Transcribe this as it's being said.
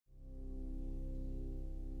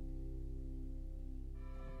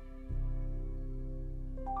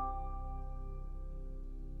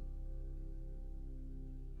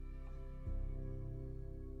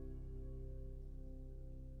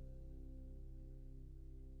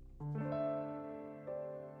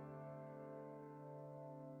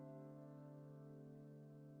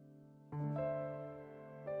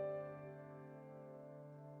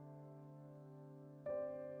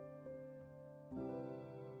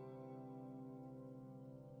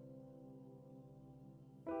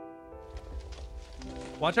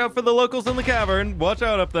Watch out for the locals in the cavern. Watch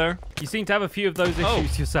out up there. You seem to have a few of those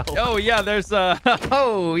issues yourself. Oh, yeah, there's,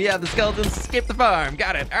 oh, yeah, the skeletons escaped the farm.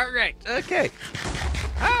 Got it. All right. Okay.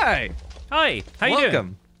 Hi. Hi. How you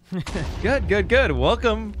doing? Welcome. Good.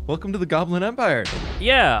 Welcome to the Goblin Empire.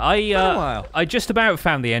 Yeah, while. I just about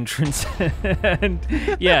found the entrance, and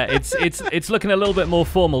yeah, it's looking a little bit more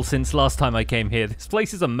formal since last time I came here. This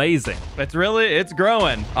place is amazing. It's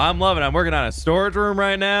growing. I'm loving it. I'm working on a storage room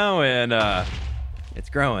right now, and it's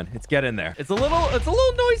growing. It's getting there. It's a little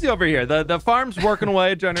noisy over here. The farm's working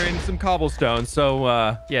away, generating some cobblestone.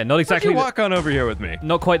 So yeah, not exactly. You walk on over here with me.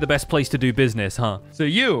 Not quite the best place to do business, huh? So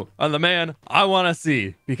you are the man I want to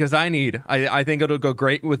see because I think it'll go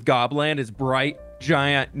great with Gobland. It's bright,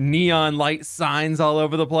 giant neon light signs all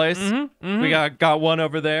over the place. We got one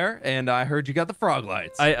over there, and I heard you got the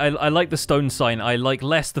Froglights. I like the stone sign. I like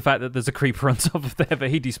less the fact that there's a creeper on top of there, but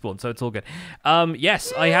he despawned, so it's all good.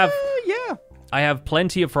 Yes, I have. Yeah. I have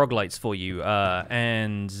plenty of Froglights for you,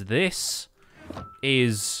 and this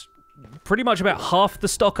is pretty much about half the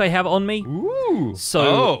stock I have on me. Ooh.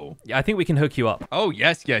 So I think we can hook you up. Oh,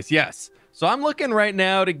 yes. So I'm looking right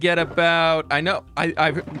now to get about, I know,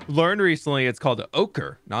 I've learned recently it's called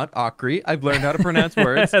ochre, not ochre. I've learned how to pronounce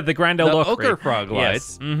words. The grand old ochre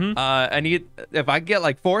Froglights. Yes. I need, if I get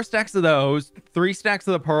like 4 stacks of those, 3 stacks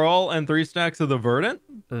of the pearl, and 3 stacks of the verdant.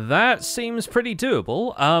 That seems pretty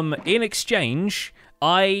doable. In exchange,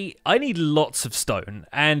 I need lots of stone,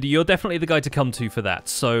 and you're definitely the guy to come to for that.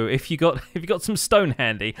 So if you got some stone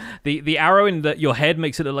handy, the arrow in your head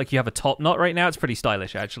makes it look like you have a top knot right now. It's pretty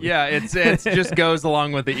stylish, actually. Yeah, it's just goes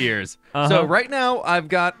along with the ears. So right now I've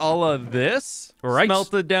got all of this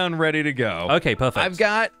smelted down, ready to go. Okay, perfect. I've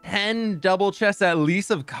got 10 double chests at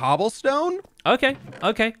least of cobblestone. Okay.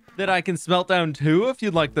 That I can smelt down too if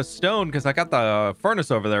you'd like the stone, because I got the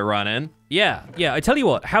furnace over there running. Yeah. I tell you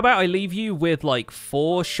what, how about I leave you with like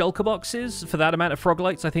 4 shulker boxes for that amount of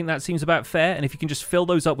Froglights? I think that seems about fair. And if you can just fill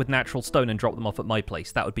those up with natural stone and drop them off at my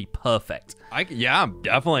place, that would be perfect. Yeah,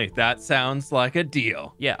 definitely. That sounds like a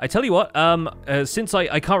deal. Yeah, I tell you what, since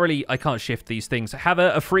I can't shift these things, have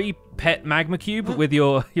a free pet magma cube with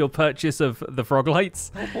your purchase of the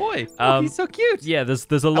Froglights. Oh boy, he's so cute. Yeah, there's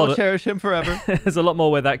a lot. I'll cherish him forever. There's a lot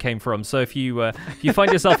more where that came from. So if you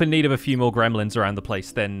find yourself in need of a few more gremlins around the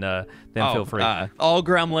place, then feel free. All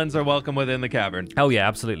gremlins are welcome within the cavern. Oh yeah,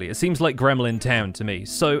 absolutely. It seems like Gremlin Town to me.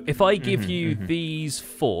 So if I give you these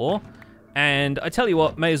 4, and I tell you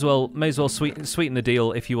what, may as well sweeten the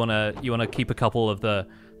deal if you wanna keep a couple of the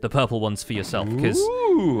purple ones for yourself, because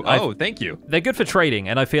thank you. They're good for trading,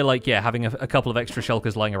 and I feel like having a couple of extra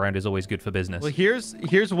shulkers lying around is always good for business. Well,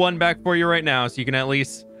 here's one back for you right now, so you can at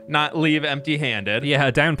least not leave empty-handed. Yeah,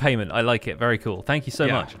 a down payment. I like it. Very cool. Thank you so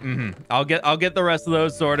much. I'll get the rest of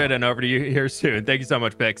those sorted and over to you here soon. Thank you so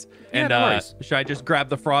much, Pix. Yeah, and no worries. should I just grab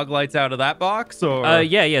the Froglights out of that box, or?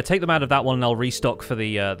 Yeah. Take them out of that one, and I'll restock for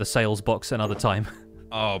the sales box another time.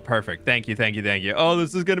 Oh, perfect. Thank you. Oh,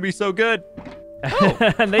 this is gonna be so good.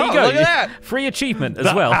 And there you go. Look at that. Free achievement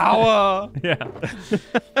as well. Power. Yeah.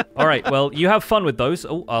 All right. Well, you have fun with those.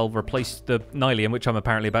 Oh, I'll replace the Nylium, which I'm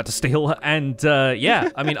apparently about to steal. And yeah,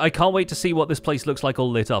 I mean, I can't wait to see what this place looks like all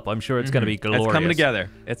lit up. I'm sure it's going to be glorious. It's coming together.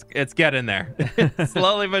 It's getting there.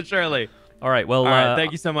 Slowly but surely. All right. Well, all right.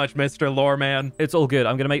 Thank you so much, Mr. Loreman. It's all good.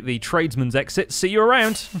 I'm going to make the tradesman's exit. See you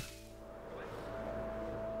around.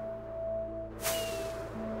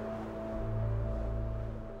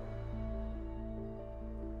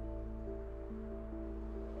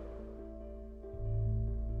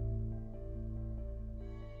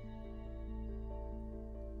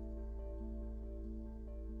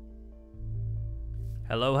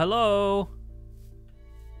 Hello. Hello.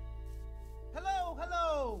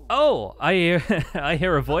 Oh, I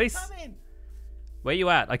hear a voice. I'm coming. Where you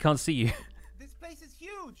at? I can't see you. This place is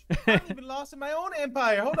huge. I'm even lost in my own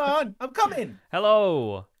empire. Hold on. I'm coming.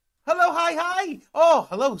 Hello. Hello, hi. Oh,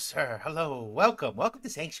 hello, sir. Hello. Welcome to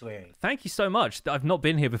Sanctuary. Thank you so much. I've not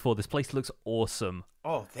been here before. This place looks awesome.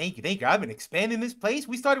 Oh, thank you. I've been expanding this place.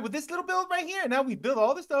 We started with this little build right here. Now we built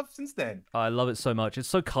all this stuff since then. I love it so much. It's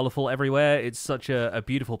so colorful everywhere. It's such a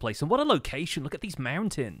beautiful place. And what a location. Look at these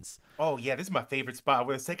mountains. Oh, yeah, this is my favorite spot.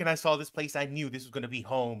 When the second I saw this place, I knew this was going to be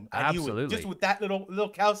home. I knew it. Just with that little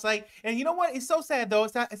calcite. And you know what? It's so sad, though.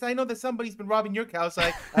 I know that somebody's been robbing your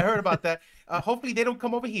calcite. I heard about that. Hopefully they don't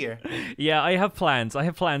come over here. Yeah, I have plans. I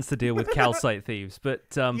have plans to deal with calcite thieves. But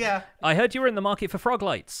yeah. I heard you were in the market for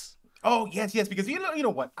Froglights. Oh, yes, yes, because you know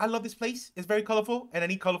what? I love this place. It's very colorful, and I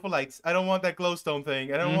need colorful lights. I don't want that glowstone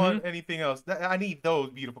thing. I don't want anything else. I need those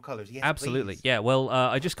beautiful colors. Yes, absolutely. please. Yeah, well,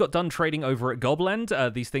 I just got done trading over at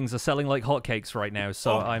Gobland. These things are selling like hotcakes right now,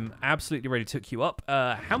 so I'm absolutely ready to hook you up.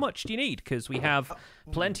 How much do you need? Because we have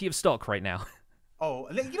plenty of stock right now. Oh,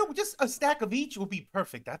 just a stack of each will be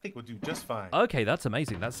perfect. I think we'll do just fine. Okay, that's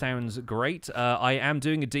amazing. That sounds great. I am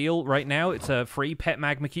doing a deal right now. It's a free pet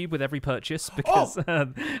magma cube with every purchase because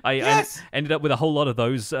I ended up with a whole lot of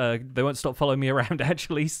those. They won't stop following me around,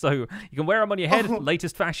 actually, so you can wear them on your head.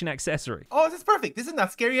 Latest fashion accessory. Oh, this is perfect. This is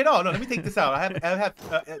not scary at all. No, let me take this out. I have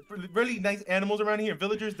really nice animals around here.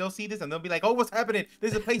 Villagers, they'll see this and they'll be like, oh, what's happening?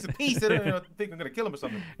 This is a place of peace. They don't think I'm going to kill them or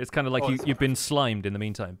something. It's kind of like you've been slimed in the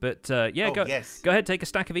meantime. But yeah, go ahead, take a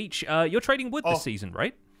stack of each. You're trading wood this season,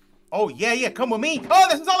 right? Oh, yeah, come with me. Oh,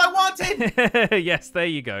 this is all I wanted. Yes, there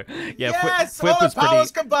you go. Yeah, yes, fWhip was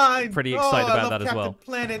powers combined. Pretty excited about that as well.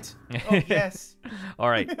 Planet. Oh, yes. All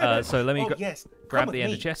right, so let me grab the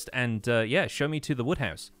ender me. chest and, yeah, show me to the wood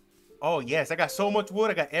house. Oh, yes, I got so much wood.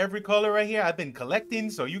 I got every color right here. I've been collecting,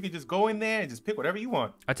 so you can just go in there and just pick whatever you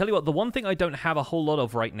want. I tell you what, the one thing I don't have a whole lot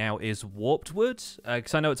of right now is warped wood,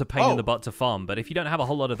 because I know it's a pain in the butt to farm, but if you don't have a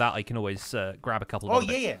whole lot of that, I can always grab a couple of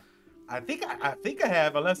yeah. I think I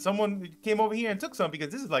have, unless someone came over here and took some, because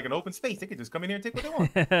this is like an open space. They could just come in here and take what they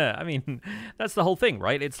want. I mean, that's the whole thing,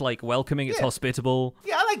 right? It's like welcoming, it's hospitable.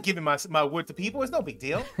 Yeah, I like giving my wood to people. It's no big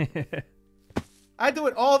deal. I do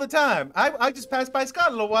it all the time. I just passed by Scott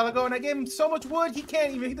a little while ago, and I gave him so much wood, he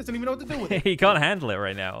doesn't even know what to do with it. He can't handle it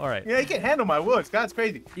right now. All right. Yeah, he can't handle my wood. Scott's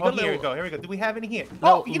crazy. Here we go. Do we have any here?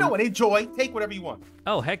 Oh, you know what? Enjoy. Take whatever you want.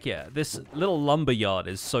 Oh, heck yeah. This little lumber yard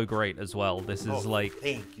is so great as well. This is like...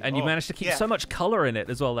 Thank you. And you managed to keep so much color in it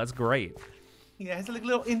as well. That's great. Yeah, it's like a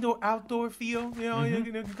little indoor-outdoor feel. You know, you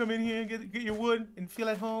can come in here and get your wood and feel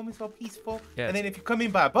at home. It's all peaceful. Yeah, and then if you come in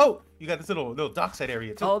by a boat, you got this little dockside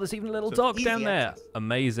area too. Oh, there's even a little dock down there.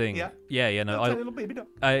 Amazing. Yeah. No, little baby dock.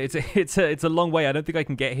 It's a long way. I don't think I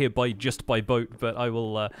can get here by boat, but I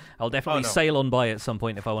will. I'll definitely sail on by at some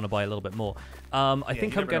point if I want to buy a little bit more. I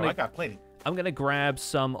think I'm gonna. I got plenty. I'm going to grab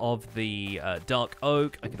some of the dark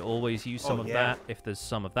oak. I could always use some of that if there's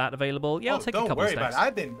some of that available. Yeah, I'll take a couple of stacks.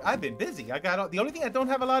 Don't worry about it. I've been busy. I got the only thing I don't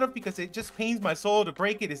have a lot of because it just pains my soul to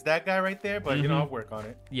break it is that guy right there. But I'll work on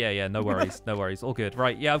it. Yeah. No worries. No worries. All good.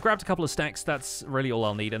 Right. Yeah, I've grabbed a couple of stacks. That's really all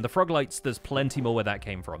I'll need. And the Froglights, there's plenty more where that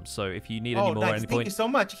came from. So if you need any more at any point, thank you so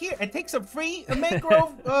much. Here, and take some free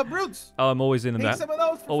mangrove roots. Oh, I'm always in the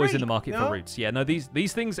in the market for roots. Yeah. No,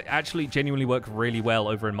 these things actually genuinely work really well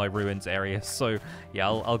over in my ruins area. So. Yeah,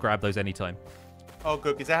 I'll grab those anytime. Oh,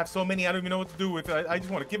 good, because I have so many I don't even know what to do with. I just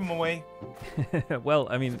want to give them away. Well,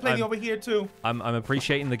 I mean... There's plenty over here, too. I'm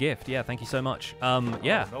appreciating the gift. Yeah, thank you so much.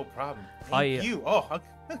 Yeah. Oh, no problem. Thank you. Oh,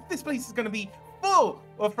 this place is going to be full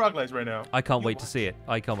of Froglights right now. I can't wait to see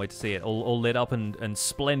it. All lit up and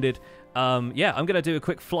splendid. Yeah, I'm going to do a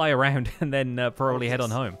quick fly around and then probably head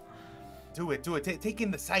on home. Do it. Take in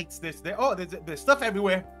the sights. There's stuff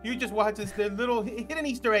everywhere. You just watch this. There's little hidden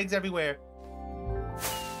Easter eggs everywhere.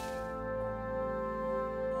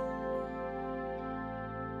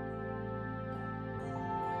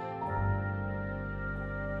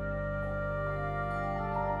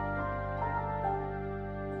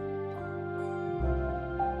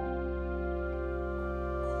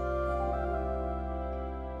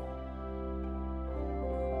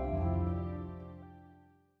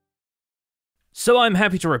 So I'm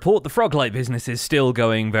happy to report the Froglight business is still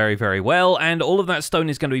going very, very well, and all of that stone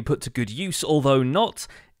is going to be put to good use, although not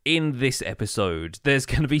in this episode. There's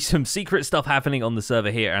going to be some secret stuff happening on the server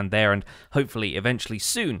here and there, and hopefully, eventually,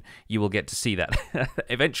 soon, you will get to see that.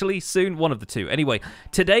 Eventually, soon, one of the two. Anyway,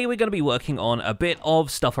 today we're going to be working on a bit of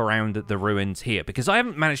stuff around the ruins here, because I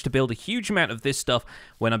haven't managed to build a huge amount of this stuff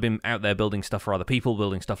when I've been out there building stuff for other people,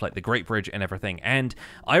 building stuff like the Great Bridge and everything, and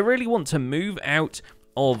I really want to move out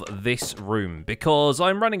of this room because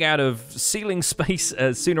I'm running out of ceiling space.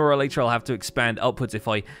 Sooner or later I'll have to expand upwards if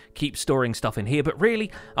I keep storing stuff in here, but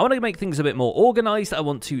really I want to make things a bit more organized. I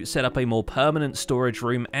want to set up a more permanent storage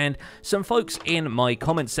room, and some folks in my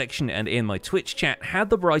comment section and in my Twitch chat had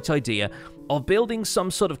the bright idea of building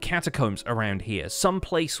some sort of catacombs around here, some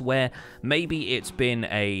place where maybe it's been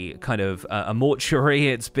a kind of a mortuary,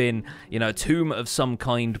 it's been, you know, a tomb of some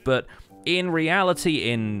kind, but in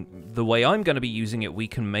reality, in the way I'm going to be using it, we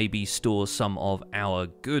can maybe store some of our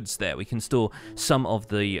goods there. We can store some of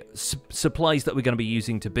the supplies that we're going to be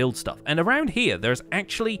using to build stuff. And around here, there's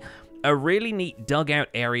actually a really neat dugout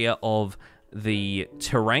area of the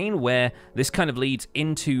terrain where this kind of leads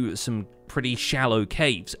into some pretty shallow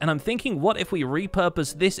caves. And I'm thinking, what if we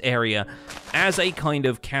repurpose this area as a kind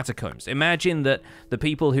of catacombs? Imagine that the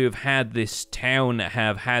people who have had this town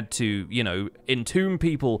have had to, you know, entomb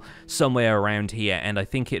people somewhere around here, and I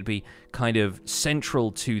think it'd be kind of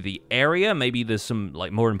central to the area. Maybe there's some,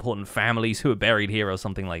 like, more important families who are buried here or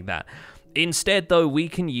something like that. Instead, though, we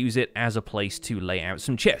can use it as a place to lay out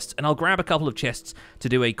some chests, and I'll grab a couple of chests to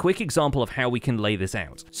do a quick example of how we can lay this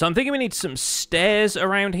out. So I'm thinking we need some stairs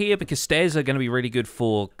around here, because stairs are going to be really good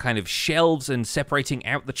for kind of shelves and separating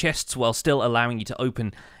out the chests while still allowing you to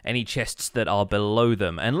open any chests that are below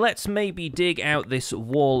them. And let's maybe dig out this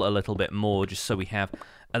wall a little bit more, just so we have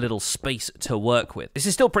a little space to work with. This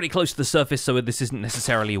is still pretty close to the surface, so this isn't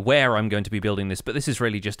necessarily where I'm going to be building this, but this is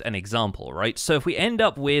really just an example, right? So if we end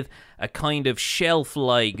up with a kind of shelf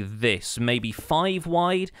like this, maybe 5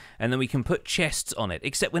 wide, and then we can put chests on it,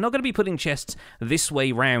 except we're not going to be putting chests this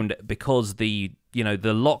way round because the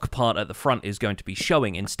lock part at the front is going to be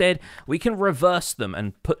showing. Instead, we can reverse them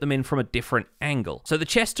and put them in from a different angle. So the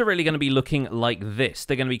chests are really going to be looking like this.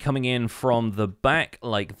 They're going to be coming in from the back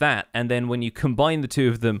like that, and then when you combine the two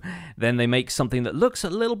of them, then they make something that looks a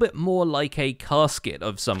little bit more like a casket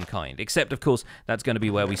of some kind, except of course that's going to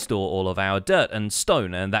be where we store all of our dirt and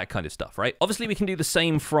stone and that kind of stuff, right? Obviously we can do the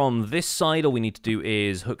same from this side. All we need to do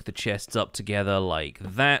is hook the chests up together like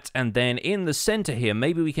that, and then in the center here,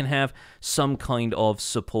 maybe we can have some kind of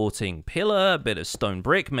supporting pillar, a bit of stone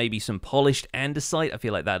brick, maybe some polished andesite. I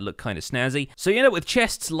feel like that'd look kind of snazzy. So you end up with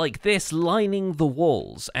chests like this lining the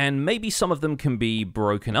walls, and maybe some of them can be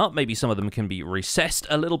broken up, maybe some of them can be recessed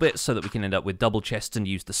a little bit so that we can end up with double chests and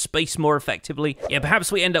use the space more effectively. Yeah,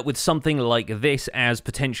 perhaps we end up with something like this as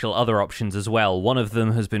potential other options as well. One of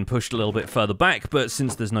them has been pushed a little bit further back, but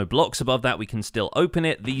since there's no blocks above that, we can still open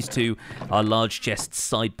it. These two are large chests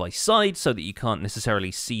side by side so that you can't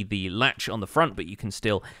necessarily see the latch on the front, but you can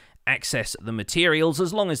still access the materials.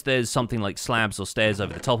 As long as there's something like slabs or stairs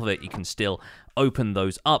over the top of it, you can still open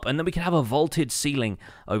those up, and then we can have a vaulted ceiling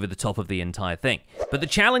over the top of the entire thing. But the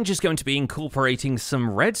challenge is going to be incorporating some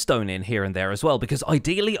redstone in here and there as well, because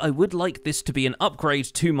ideally I would like this to be an upgrade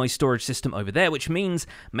to my storage system over there, which means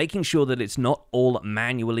making sure that it's not all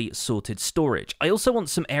manually sorted storage. I also want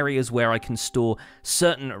some areas where I can store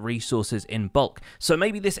certain resources in bulk. So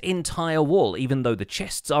maybe this entire wall, even though the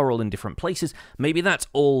chests are all in different places, maybe that's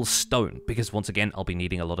all stone, because once again I'll be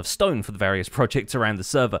needing a lot of stone for the various projects around the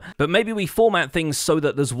server. But maybe we format things so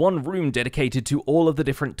that there's one room dedicated to all of the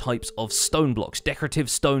different types of stone blocks, decorative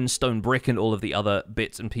stone, stone brick, and all of the other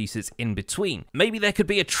bits and pieces in between. Maybe there could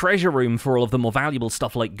be a treasure room for all of the more valuable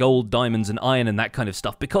stuff like gold, diamonds, and iron and that kind of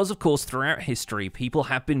stuff, because of course throughout history people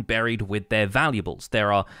have been buried with their valuables.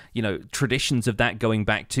 There are, traditions of that going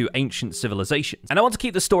back to ancient civilizations. And I want to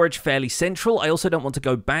keep the storage fairly central. I also don't want to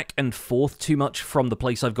go back and forth too much from the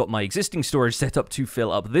place I've got my existing storage set up to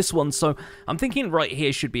fill up this one, so I'm thinking right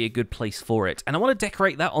here should be a good place for it. And I want to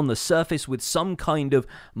decorate that on the surface with some kind of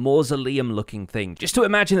mausoleum looking thing, just to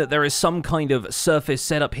imagine that there is some kind of surface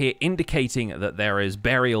set up here indicating that there is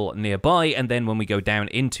burial nearby, and then when we go down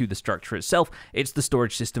into the structure itself, it's the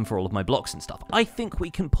storage system for all of my blocks and stuff. I think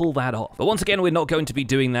we can pull that off. But once again, we're not going to be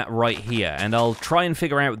doing that right here, and I'll try and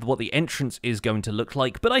figure out what the entrance is going to look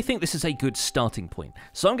like, but I think this is a good starting point.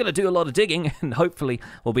 So I'm going to do a lot of digging, and hopefully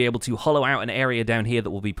we'll be able to hollow out an area down here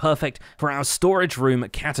that will be perfect for our storage room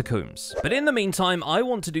catacombs. But in the meantime, I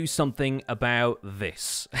want to do something about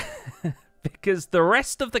this. Because the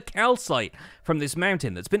rest of the calcite from this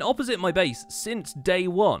mountain that's been opposite my base since day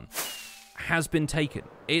one has been taken.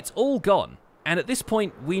 It's all gone. And at this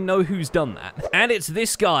point, we know who's done that. And it's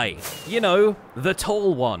this guy. The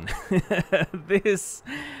tall one. This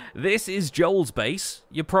is Joel's base.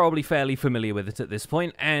 You're probably fairly familiar with it at this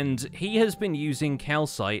point. And he has been using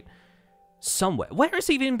calcite somewhere. Where has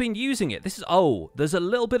he even been using it? There's a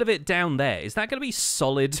little bit of it down there. Is that going to be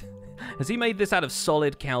solid? Has he made this out of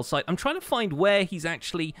solid calcite? I'm trying to find where he's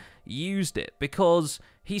actually used it, because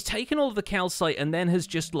he's taken all of the calcite and then has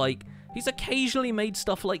just he's occasionally made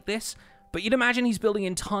stuff like this. But you'd imagine he's building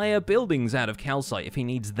entire buildings out of calcite if he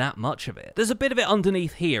needs that much of it. There's a bit of it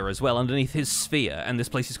underneath here as well, underneath his sphere, and this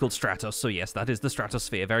place is called Stratos, so yes, that is the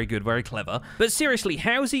stratosphere. Very good, very clever. But seriously,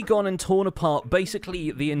 how's he gone and torn apart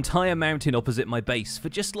basically the entire mountain opposite my base for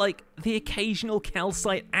just, the occasional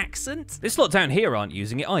calcite accent? This lot down here aren't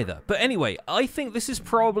using it either. But anyway, I think this is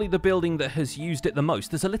probably the building that has used it the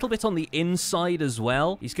most. There's a little bit on the inside as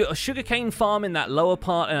well. He's got a sugarcane farm in that lower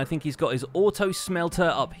part, and I think he's got his auto smelter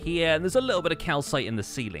up here, and there's a little bit of calcite in the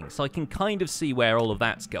ceiling, so I can kind of see where all of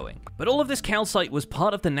that's going. But all of this calcite was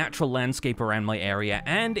part of the natural landscape around my area,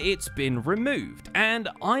 and it's been removed. And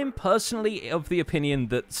I'm personally of the opinion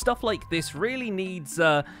that stuff like this really needs,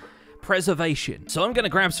 preservation. So I'm going to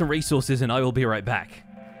grab some resources and I will be right back.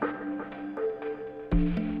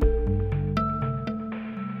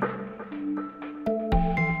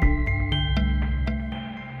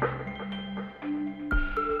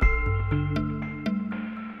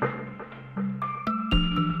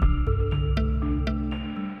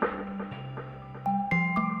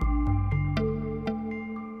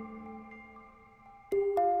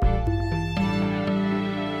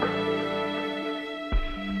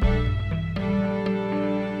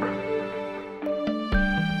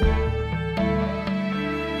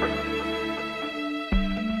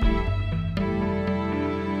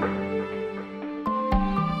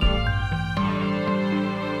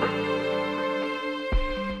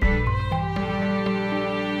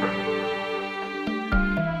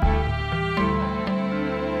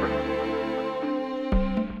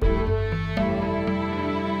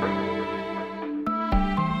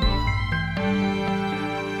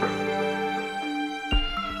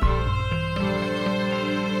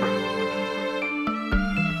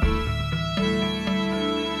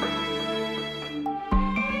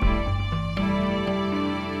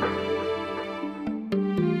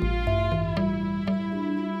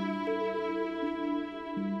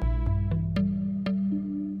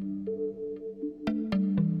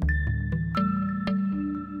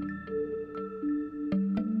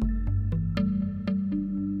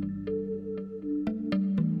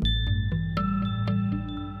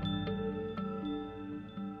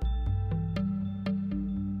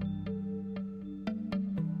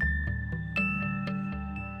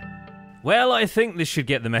 Well, I think this should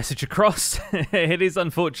get the message across. It is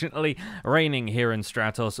unfortunately raining here in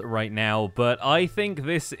Stratos right now, but I think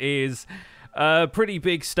this is a pretty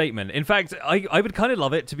big statement. In fact, I would kind of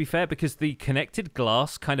love it, to be fair, because the connected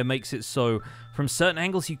glass kind of makes it so from certain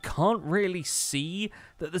angles you can't really see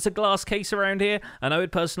that there's a glass case around here, and I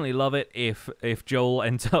would personally love it if Joel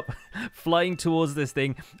ends up flying towards this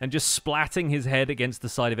thing and just splatting his head against the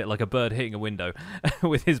side of it like a bird hitting a window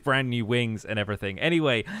with his brand new wings and everything.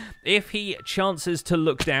 Anyway, if he chances to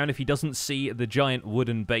look down, if he doesn't see the giant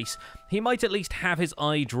wooden base, he might at least have his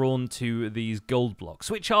eye drawn to these gold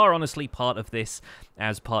blocks, which are honestly part of this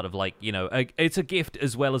as part of, like, you know, it's a gift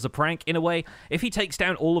as well as a prank in a way. If he takes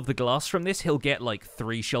down all of the glass from this, he'll get like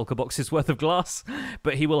 3 shulker boxes worth of glass,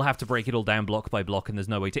 but he will have to break it all down block by block, and there's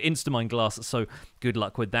no way to insta-mine glass, so good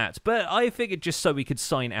luck with that. But I figured just so we could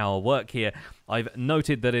sign our work here, I've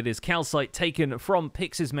noted that it is calcite taken from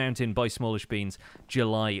Pix's Mountain by Smallish Beans,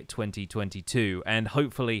 July 2022, and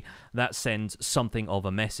hopefully that sends something of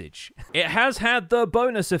a message. It has had the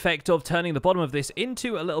bonus effect of turning the bottom of this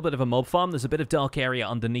into a little bit of a mob farm. There's a bit of dark area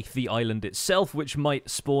underneath the island itself, which might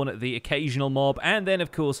spawn the occasional mob, and then,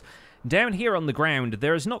 of course, down here on the ground,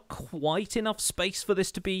 there is not quite enough space for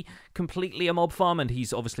this to be completely a mob farm, and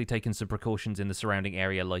he's obviously taken some precautions in the surrounding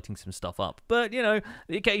area, lighting some stuff up. But, you know,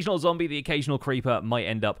 the occasional zombie, the occasional creeper might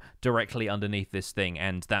end up directly underneath this thing,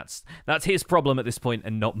 and that's his problem at this point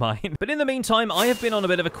and not mine. But in the meantime, I have been on a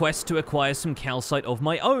bit of a quest to acquire some calcite of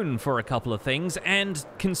my own for a couple of things, and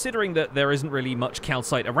considering that there isn't really much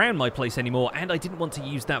calcite around my place anymore, and I didn't want to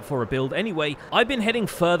use that for a build anyway, I've been heading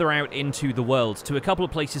further out into the world to a couple of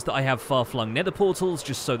places that I have far-flung nether portals,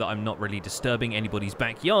 just so that I'm not really disturbing anybody's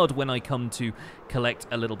backyard when I come to collect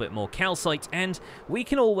a little bit more calcite, and we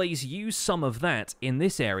can always use some of that in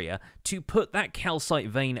this area to put that calcite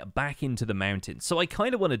vein back into the mountain. So I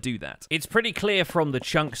kind of want to do that. It's pretty clear from the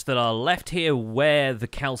chunks that are left here where the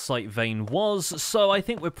calcite vein was, so I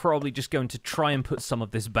think we're probably just going to try and put some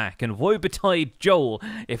of this back, and woe betide Joel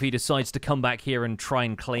if he decides to come back here and try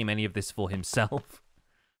and claim any of this for himself.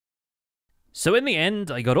 So in the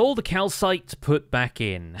end, I got all the calcite put back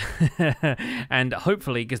in. And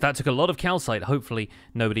hopefully, because that took a lot of calcite, hopefully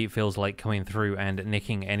nobody feels like coming through and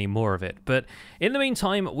nicking any more of it. But in the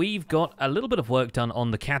meantime, we've got a little bit of work done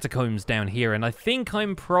on the catacombs down here, and I think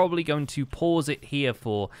I'm probably going to pause it here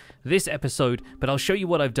for this episode, but I'll show you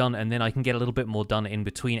what I've done, and then I can get a little bit more done in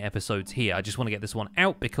between episodes here. I just want to get this one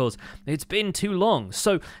out because it's been too long.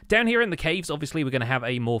 So down here in the caves, obviously we're going to have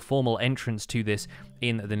a more formal entrance to this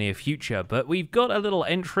in the near future, but we've got a little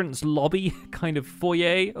entrance lobby, kind of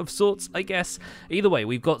foyer of sorts, I guess. Either way,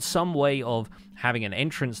 we've got some way of having an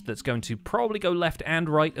entrance that's going to probably go left and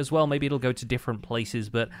right as well. Maybe it'll go to different places,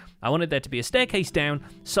 but I wanted there to be a staircase down,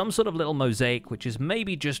 some sort of little mosaic, which has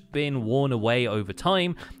maybe just been worn away over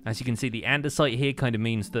time. As you can see, the andesite here kind of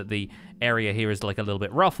means that the area here is like a little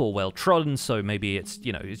bit rough or well trodden, so maybe it's,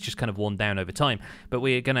 you know, it's just kind of worn down over time. But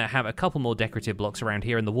we're going to have a couple more decorative blocks around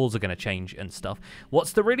here, and the walls are going to change and stuff.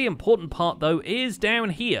 What's the really important part, though, is down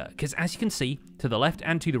here, because as you can see, to the left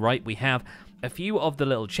and to the right, we have a few of the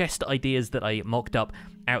little chest ideas that I mocked up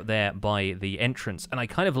out there by the entrance, and I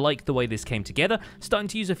kind of like the way this came together. Starting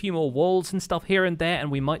to use a few more walls and stuff here and there,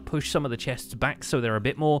 and we might push some of the chests back so they're a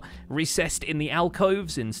bit more recessed in the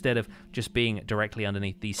alcoves instead of just being directly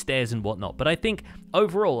underneath these stairs and whatnot. But I think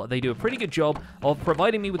overall they do a pretty good job of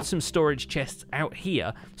providing me with some storage chests out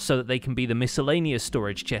here so that they can be the miscellaneous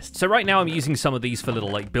storage chests. So right now I'm using some of these for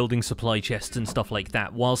little like building supply chests and stuff like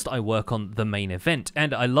that whilst I work on the main event,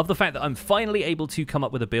 and I love the fact that I'm finally able to come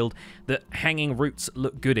up with a build that hanging roots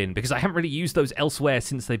look good in, because I haven't really used those elsewhere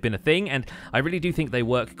since they've been a thing, and I really do think they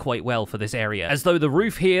work quite well for this area. As though the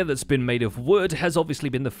roof here that's been made of wood has obviously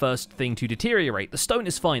been the first thing to deteriorate. The stone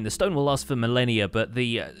is fine, the stone will last for millennia, but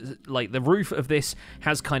the roof of this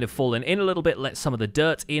has kind of fallen in a little bit, let some of the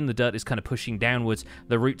dirt in. The dirt is kind of pushing downwards.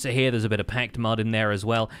 The roots are here, there's a bit of packed mud in there as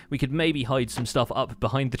well. We could maybe hide some stuff up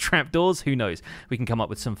behind the trapdoors, who knows? We can come up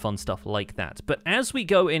with some fun stuff like that. But as we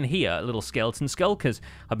go in here, a little skeleton skull, because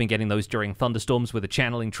I've been getting those during thunderstorms with a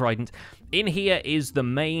channeling trident. In here is the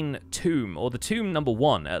main tomb, or the tomb number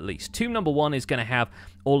 1 at least. Tomb number 1 is going to have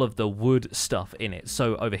all of the wood stuff in it.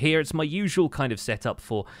 So over here, it's my usual kind of setup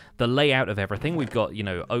for the layout of everything. We've got, you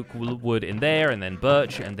know, oak wood in there, and then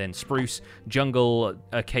birch, and then spruce, jungle,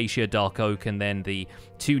 acacia, dark oak, and then the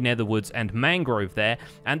 2 nether woods and mangrove there.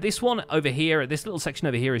 And this one over here, this little section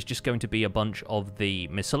over here is just going to be a bunch of the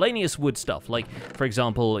miscellaneous wood stuff. Like, for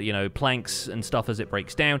example, you know, planks and stuff as it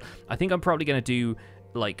breaks down. I think I'm probably going to do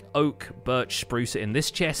like oak, birch, spruce in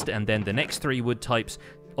this chest, and then the next 3 wood types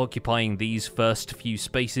occupying these first few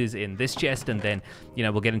spaces in this chest, and then, you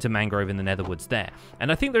know, we'll get into mangrove in the netherwoods there.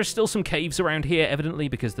 And I think there's still some caves around here, evidently,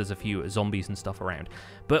 because there's a few zombies and stuff around.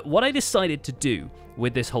 But what I decided to do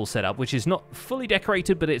with this whole setup, which is not fully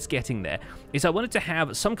decorated, but it's getting there, is I wanted to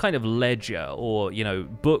have some kind of ledger or, you know,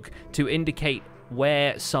 book to indicate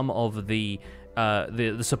where some of the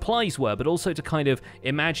supplies were, but also to kind of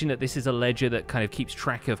imagine that this is a ledger that kind of keeps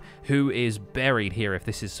track of who is buried here, if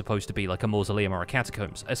this is supposed to be like a mausoleum or a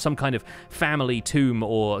catacombs, as some kind of family tomb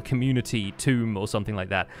or community tomb or something like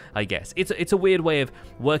that, I guess. It's a weird way of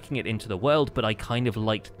working it into the world, but I kind of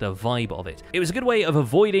liked the vibe of it. It was a good way of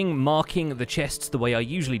avoiding marking the chests the way I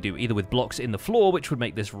usually do, either with blocks in the floor, which would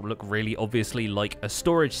make this look really obviously like a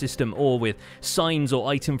storage system, or with signs or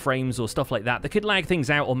item frames or stuff like that could lag things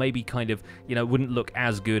out, or maybe kind of, you know, wouldn't look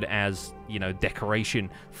as good as, you know, decoration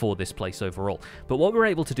for this place overall. But what we're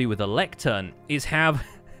able to do with a lectern is have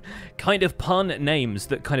kind of pun names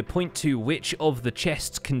that kind of point to which of the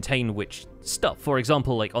chests contain which stuff. For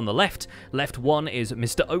example, like on the left 1 is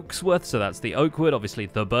Mr. Oaksworth, so that's the oak wood. Obviously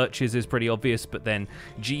the birches is pretty obvious, but then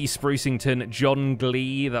G. Sprucington, John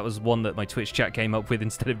Glee, that was one that my Twitch chat came up with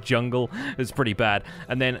instead of jungle. It's pretty bad.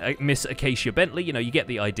 And then Miss Acacia Bentley, you know, you get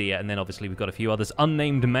the idea. And then obviously we've got a few others.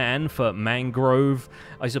 Unnamed Man for mangrove,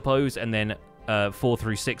 I suppose. And then 4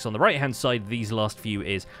 through 6 on the right hand side, these last few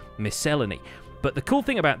is miscellany. But the cool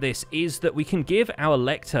thing about this is that we can give our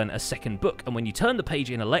lectern a second book, and when you turn the page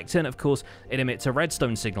in a lectern, of course, it emits a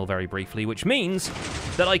redstone signal very briefly, which means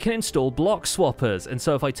that I can install block swappers. And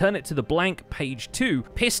so if I turn it to the blank page 2,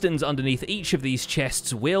 pistons underneath each of these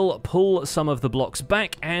chests will pull some of the blocks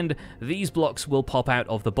back, and these blocks will pop out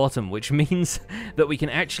of the bottom, which means that we can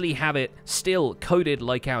actually have it still coded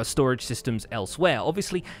like our storage systems elsewhere.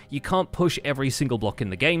 Obviously, you can't push every single block in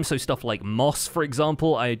the game, so stuff like moss, for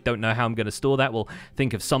example, I don't know how I'm going to store that. We'll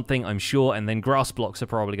think of something, I'm sure, and then grass blocks are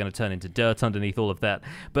probably going to turn into dirt underneath all of that.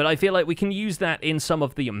 But I feel like we can use that in some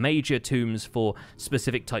of the major tombs for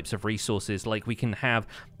specific types of resources, like we can have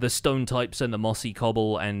the stone types and the mossy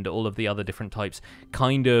cobble and all of the other different types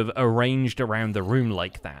kind of arranged around the room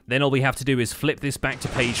like that. Then all we have to do is flip this back to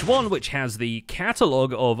page 1, which has the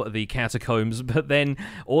catalogue of the catacombs, but then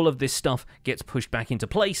all of this stuff gets pushed back into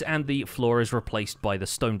place and the floor is replaced by the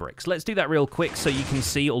stone bricks. Let's do that real quick so you can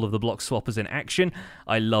see all of the block swappers in action.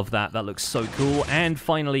 I love that. That looks so cool. And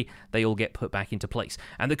finally, they all get put back into place.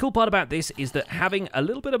 And the cool part about this is that having a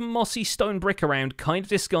little bit of mossy stone brick around kind of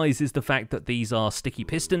disguises the fact that these are sticky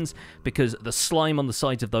pistons, because the slime on the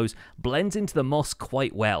sides of those blends into the moss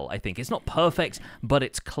quite well, I think. It's not perfect, but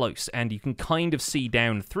it's close. And you can kind of see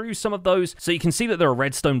down through some of those. So you can see that there are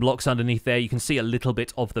redstone blocks underneath there. You can see a little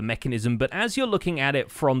bit of the mechanism. But as you're looking at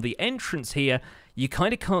it from the entrance here, you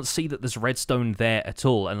kind of can't see that there's redstone there at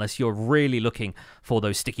all unless you're really looking for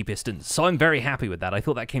those sticky pistons. So I'm very happy with that. I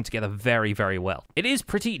thought that came together very, very well. It is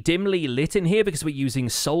pretty dimly lit in here because we're using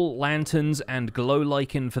soul lanterns and glow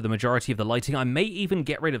lichen for the majority of the lighting. I may even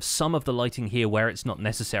get rid of some of the lighting here where it's not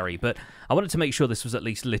necessary, but I wanted to make sure this was at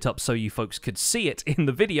least lit up so you folks could see it in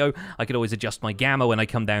the video. I could always adjust my gamma when I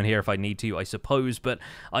come down here if I need to, I suppose, but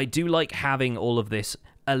I do like having all of this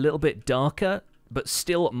a little bit darker but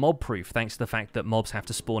still mob-proof thanks to the fact that mobs have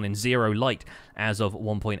to spawn in 0 light as of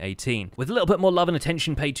 1.18. With a little bit more love and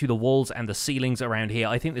attention paid to the walls and the ceilings around here,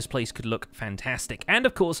 I think this place could look fantastic. And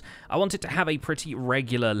of course, I want it to have a pretty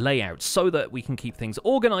regular layout so that we can keep things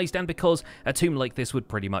organized, and because a tomb like this would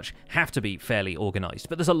pretty much have to be fairly organized.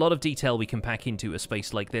 But there's a lot of detail we can pack into a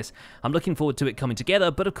space like this. I'm looking forward to it coming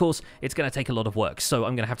together, but of course, it's going to take a lot of work, so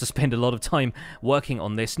I'm going to have to spend a lot of time working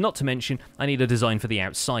on this, not to mention I need a design for the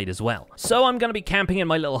outside as well. So I'm going to be camping in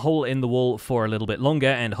my little hole in the wall for a little bit longer,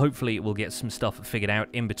 and hopefully we'll get some stuff figured out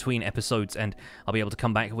in between episodes, and I'll be able to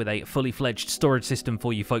come back with a fully fledged storage system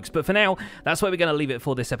for you folks. But for now, that's where we're going to leave it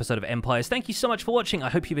for this episode of Empires. Thank you so much for watching. I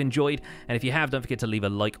hope you've enjoyed, and if you have, don't forget to leave a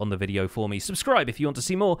like on the video for me. Subscribe if you want to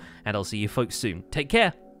see more, and I'll see you folks soon. Take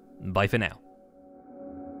care. Bye for now.